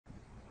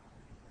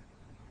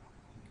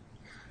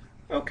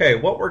Okay,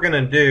 what we're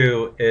going to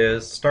do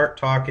is start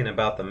talking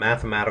about the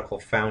mathematical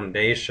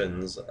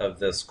foundations of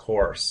this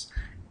course.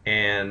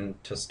 And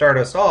to start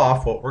us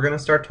off, what we're going to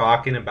start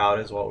talking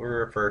about is what we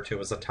refer to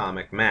as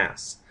atomic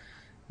mass.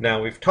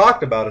 Now, we've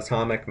talked about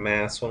atomic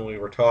mass when we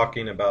were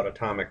talking about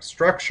atomic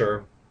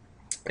structure,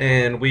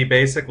 and we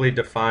basically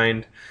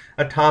defined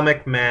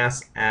atomic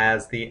mass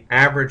as the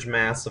average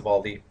mass of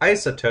all the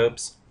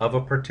isotopes of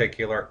a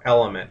particular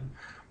element.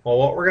 Well,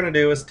 what we're going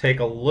to do is take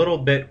a little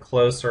bit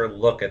closer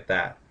look at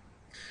that.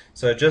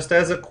 So just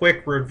as a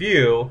quick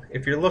review,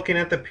 if you're looking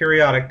at the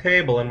periodic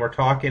table and we're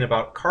talking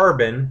about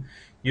carbon,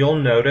 you'll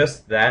notice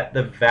that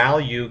the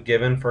value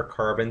given for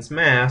carbon's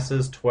mass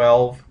is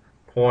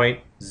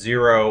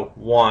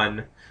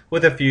 12.01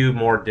 with a few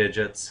more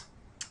digits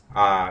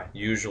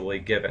usually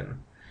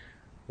given.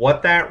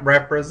 What that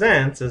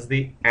represents is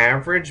the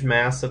average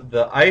mass of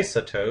the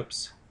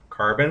isotopes,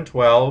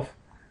 carbon-12,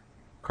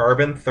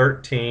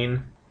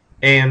 carbon-13,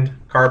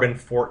 and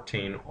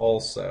carbon-14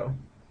 also.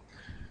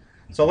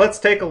 So let's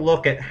take a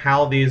look at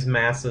how these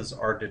masses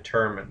are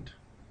determined.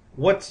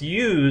 What's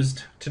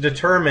used to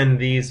determine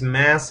these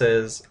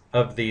masses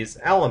of these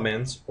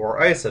elements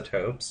or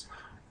isotopes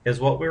is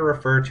what we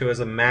refer to as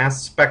a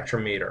mass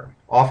spectrometer.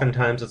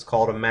 Oftentimes it's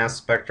called a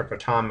mass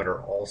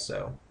spectrophotometer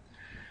also.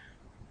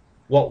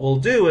 What we'll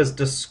do is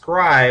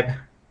describe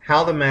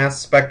how the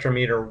mass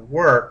spectrometer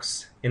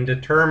works in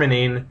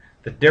determining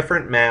the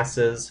different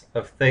masses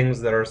of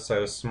things that are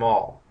so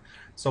small.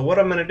 So what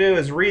I'm going to do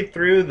is read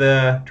through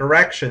the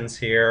directions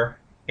here,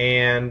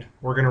 and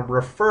we're going to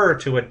refer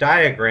to a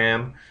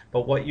diagram,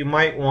 but what you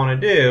might want to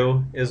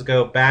do is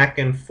go back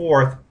and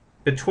forth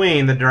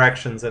between the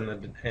directions in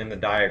the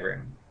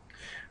diagram.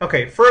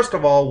 Okay, first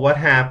of all, what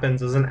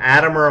happens is an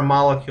atom or a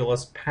molecule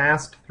is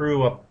passed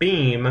through a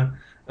beam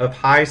of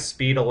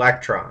high-speed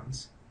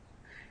electrons.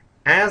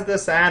 As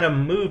this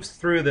atom moves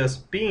through this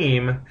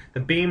beam, the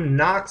beam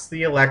knocks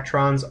the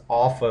electrons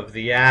off of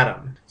the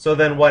atom. So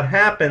then what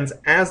happens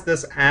as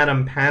this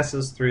atom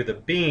passes through the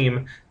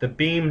beam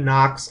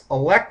knocks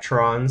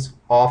electrons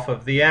off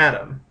of the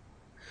atom.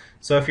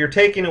 So if you're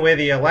taking away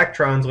the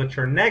electrons, which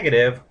are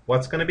negative,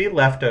 what's going to be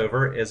left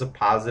over is a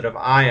positive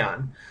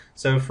ion.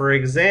 So for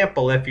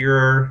example, if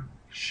you're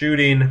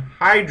shooting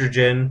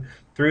hydrogen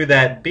through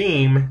that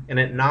beam and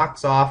it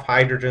knocks off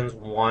hydrogen's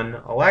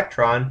one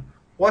electron,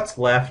 what's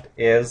left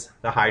is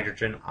the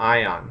hydrogen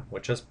ion,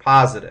 which is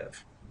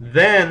positive.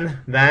 Then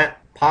that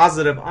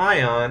positive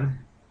ion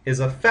is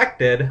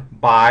affected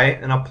by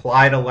an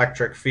applied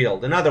electric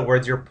field. In other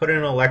words, you're putting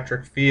an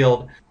electric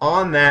field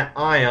on that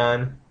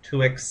ion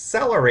to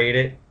accelerate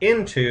it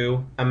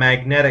into a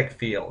magnetic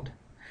field.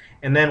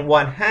 And then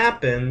what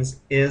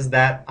happens is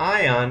that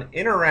ion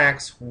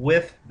interacts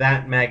with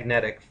that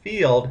magnetic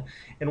field,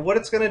 and what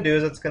it's going to do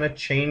is it's going to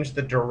change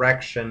the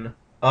direction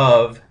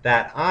of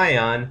that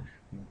ion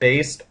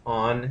based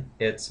on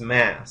its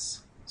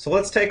mass. So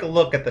let's take a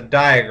look at the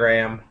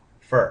diagram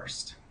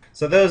first.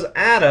 So those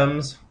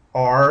atoms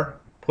are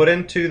put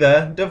into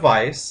the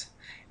device,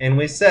 and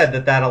we said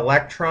that that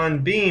electron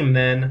beam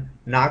then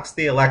knocks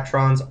the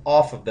electrons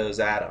off of those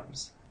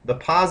atoms. The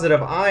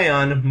positive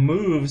ion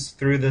moves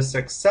through this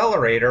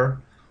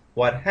accelerator.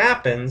 What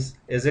happens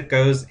is it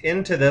goes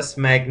into this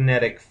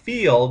magnetic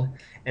field,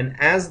 and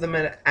as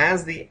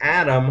the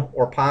atom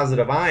or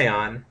positive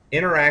ion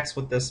interacts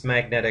with this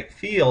magnetic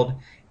field,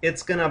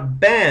 it's going to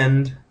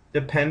bend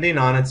depending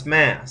on its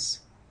mass.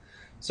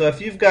 So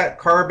if you've got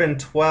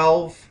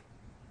carbon-12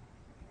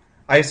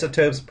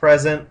 isotopes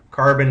present,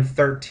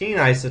 carbon-13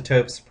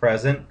 isotopes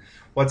present,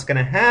 what's going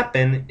to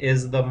happen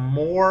is the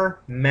more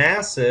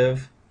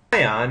massive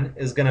ion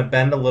is going to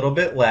bend a little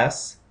bit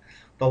less.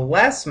 The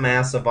less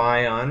massive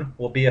ion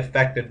will be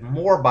affected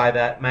more by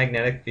that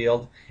magnetic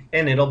field,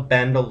 and it'll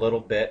bend a little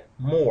bit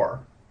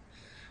more.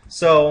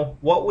 So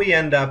what we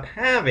end up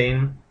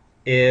having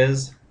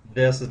is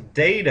this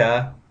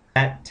data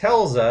that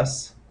tells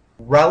us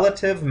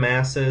relative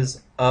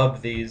masses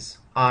of these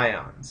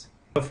ions.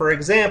 So for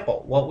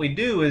example, what we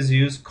do is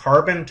use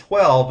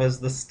carbon-12 as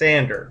the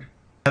standard.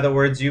 In other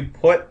words, you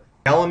put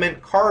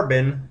element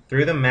carbon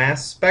through the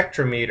mass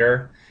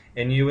spectrometer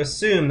and you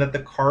assume that the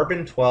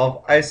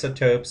carbon-12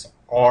 isotopes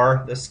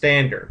are the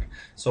standard.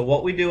 So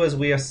what we do is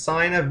we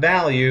assign a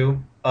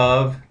value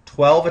of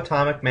 12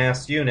 atomic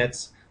mass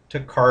units to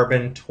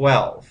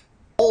carbon-12.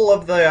 All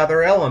of the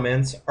other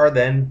elements are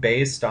then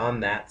based on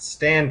that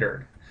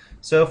standard.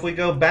 So if we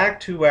go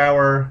back to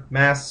our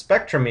mass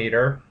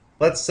spectrometer,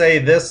 let's say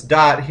this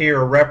dot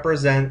here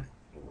represents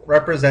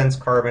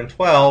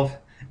carbon-12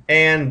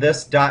 and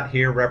this dot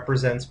here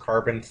represents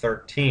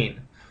carbon-13.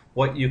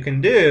 What you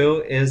can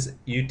do is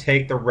you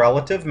take the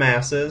relative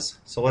masses,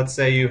 so let's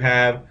say you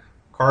have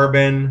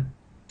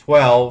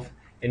carbon-12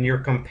 and you're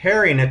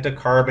comparing it to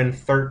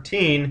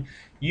carbon-13,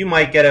 you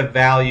might get a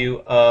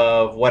value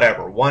of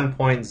whatever,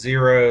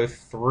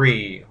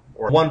 1.03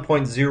 or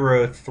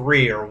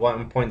 1.03 or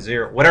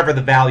 1.0, whatever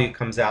the value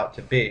comes out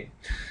to be.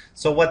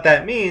 So what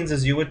that means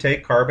is you would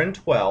take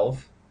carbon-12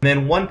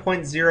 Then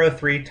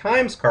 1.03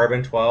 times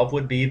carbon-12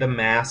 would be the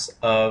mass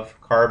of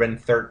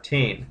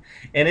carbon-13.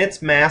 And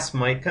its mass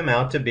might come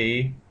out to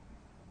be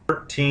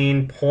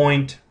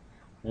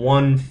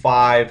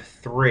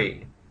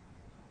 13.153.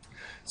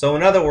 So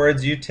in other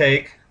words, you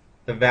take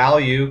the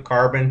value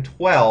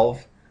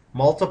carbon-12,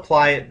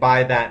 multiply it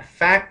by that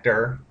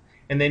factor,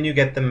 and then you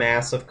get the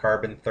mass of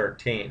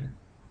carbon-13.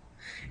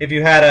 If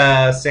you had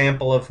a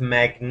sample of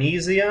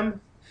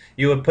magnesium,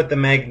 you would put the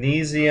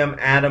magnesium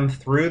atom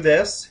through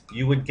this,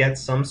 you would get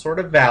some sort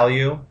of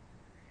value,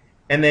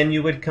 and then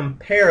you would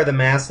compare the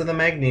mass of the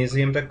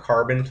magnesium to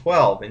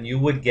carbon-12, and you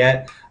would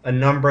get a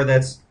number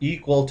that's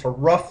equal to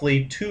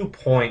roughly 2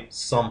 point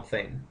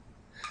something.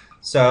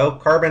 So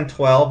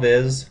carbon-12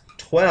 is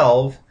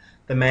 12.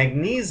 The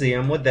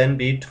magnesium would then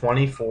be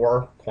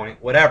 24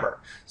 point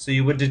whatever. So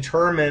you would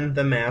determine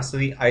the mass of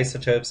the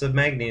isotopes of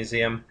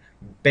magnesium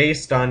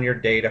based on your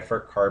data for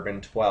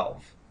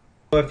carbon-12.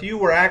 So if you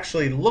were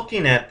actually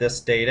looking at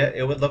this data,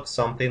 it would look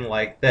something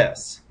like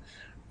this.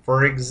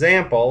 For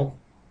example,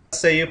 let's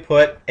say you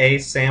put a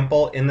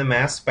sample in the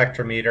mass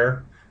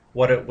spectrometer.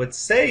 What it would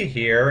say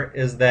here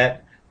is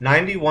that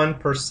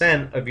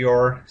 91% of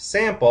your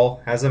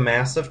sample has a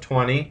mass of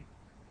 20,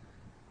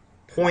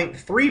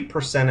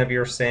 0.3% of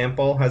your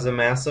sample has a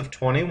mass of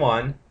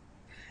 21,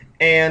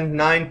 and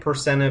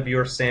 9% of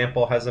your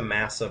sample has a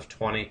mass of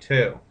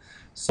 22.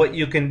 So what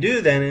you can do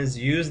then is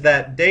use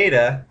that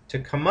data to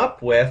come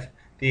up with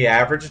the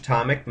average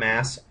atomic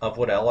mass of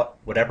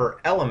whatever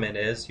element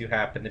is you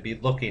happen to be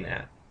looking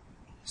at.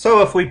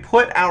 So if we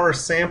put our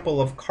sample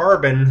of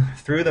carbon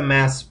through the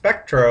mass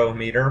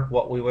spectrometer,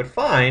 what we would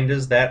find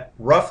is that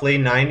roughly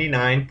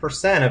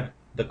 99% of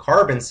the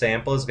carbon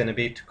sample is going to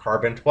be to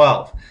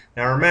carbon-12.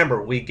 Now remember,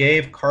 we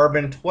gave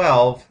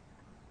carbon-12,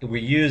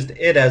 we used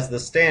it as the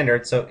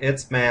standard, so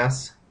its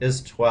mass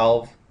is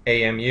 12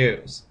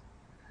 AMUs.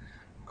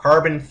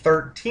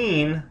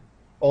 Carbon-13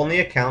 only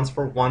accounts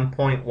for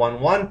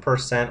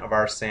 1.11% of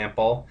our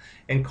sample,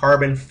 and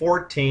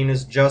carbon-14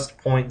 is just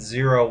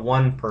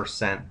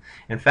 0.01%.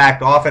 In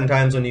fact,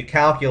 oftentimes when you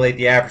calculate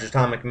the average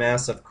atomic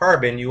mass of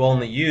carbon, you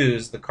only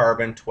use the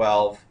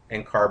carbon-12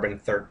 and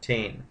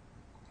carbon-13.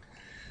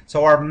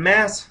 So our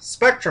mass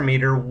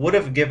spectrometer would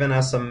have given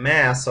us a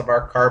mass of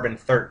our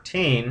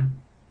carbon-13,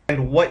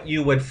 and what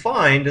you would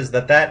find is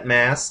that that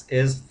mass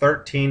is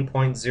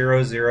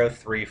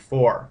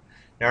 13.0034.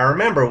 Now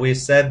remember, we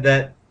said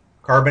that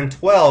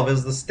carbon-12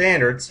 is the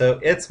standard, so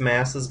its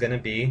mass is going to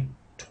be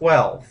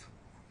 12.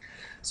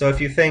 So if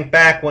you think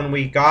back when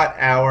we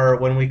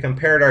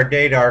compared our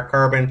data, our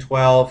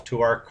carbon-12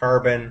 to our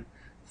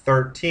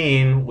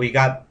carbon-13, we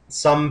got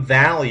some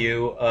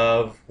value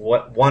of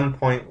 1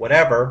 point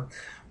whatever.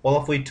 Well,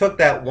 if we took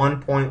that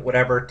 1 point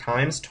whatever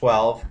times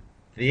 12,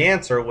 the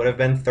answer would have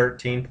been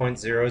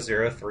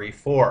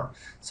 13.0034.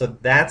 So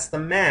that's the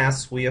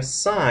mass we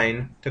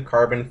assign to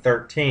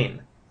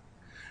carbon-13.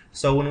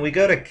 So when we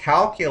go to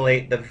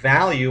calculate the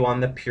value on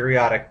the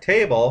periodic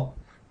table,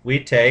 we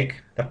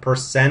take the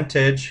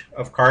percentage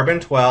of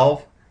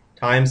carbon-12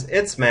 times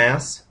its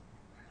mass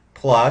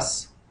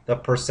plus the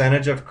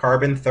percentage of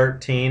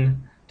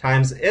carbon-13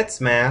 times its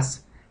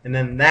mass, and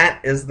then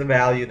that is the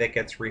value that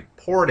gets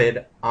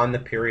reported on the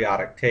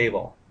periodic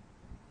table.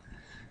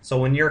 So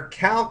when you're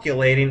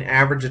calculating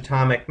average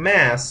atomic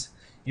mass,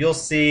 you'll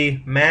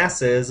see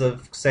masses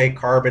of, say,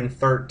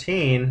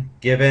 carbon-13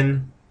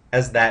 given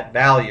as that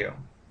value.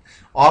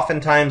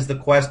 Oftentimes the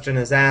question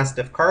is asked,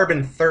 if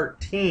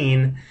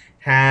carbon-13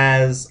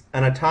 has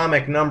an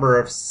atomic number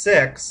of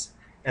 6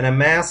 and a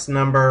mass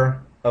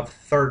number of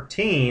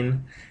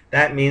 13,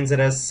 that means it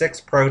has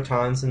 6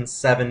 protons and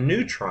 7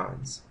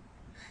 neutrons.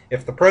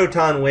 If the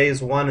proton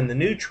weighs 1 and the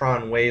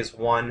neutron weighs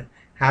 1,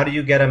 how do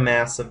you get a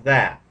mass of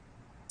that?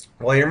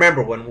 Well, you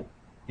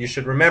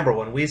should remember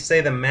when we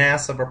say the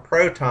mass of a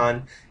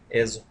proton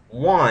is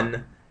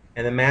 1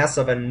 and the mass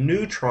of a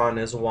neutron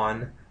is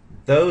 1,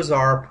 those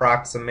are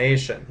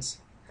approximations.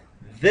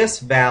 This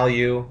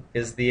value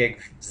is the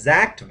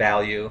exact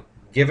value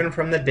given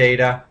from the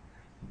data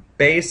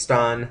based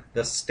on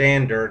the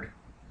standard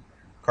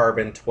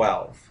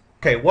carbon-12.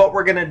 Okay, what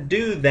we're going to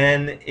do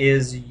then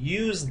is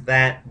use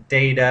that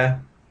data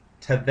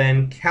to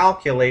then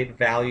calculate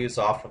values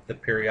off of the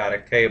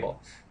periodic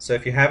table. So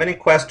if you have any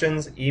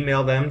questions,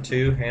 email them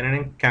to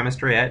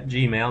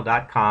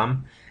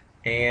hannonandchemistry@gmail.com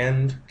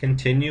and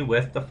continue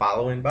with the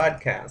following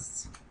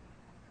podcasts.